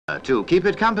to keep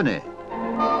it company.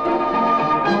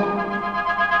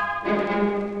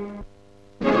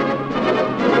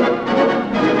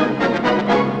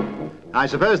 I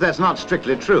suppose that's not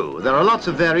strictly true. There are lots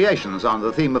of variations on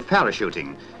the theme of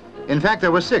parachuting. In fact,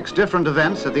 there were 6 different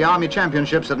events at the Army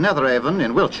Championships at Netheravon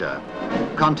in Wiltshire.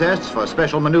 Contests for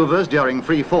special manoeuvres during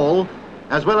free fall,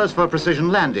 as well as for precision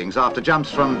landings after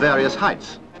jumps from various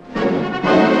heights.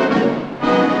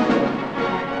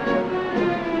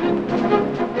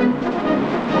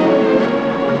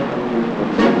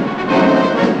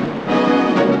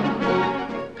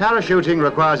 Parachuting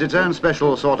requires its own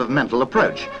special sort of mental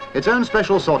approach, its own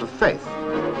special sort of faith.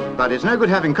 But it's no good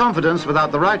having confidence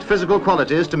without the right physical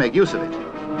qualities to make use of it.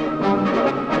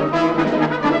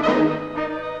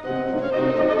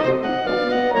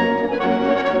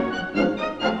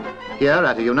 Here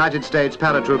at a United States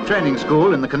paratroop training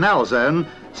school in the Canal Zone,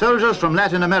 soldiers from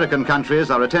Latin American countries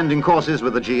are attending courses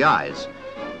with the GIs.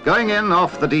 Going in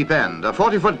off the deep end, a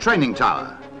 40-foot training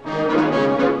tower.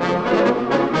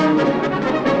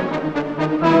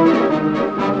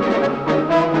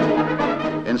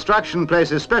 Instruction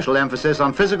places special emphasis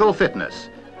on physical fitness.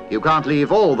 You can't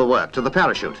leave all the work to the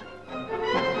parachute.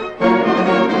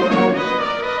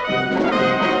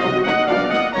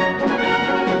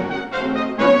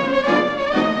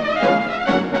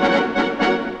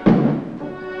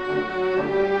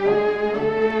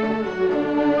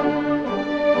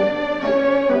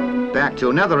 Back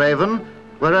to Netheravon,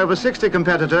 where over 60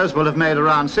 competitors will have made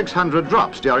around 600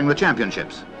 drops during the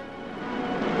championships.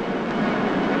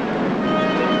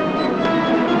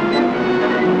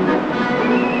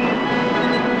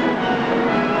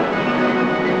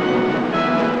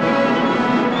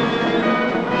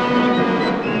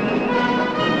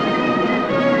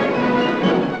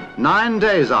 Nine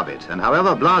days of it, and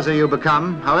however blasé you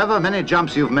become, however many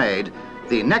jumps you've made,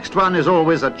 the next one is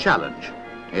always a challenge.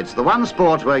 It's the one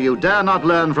sport where you dare not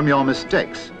learn from your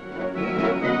mistakes.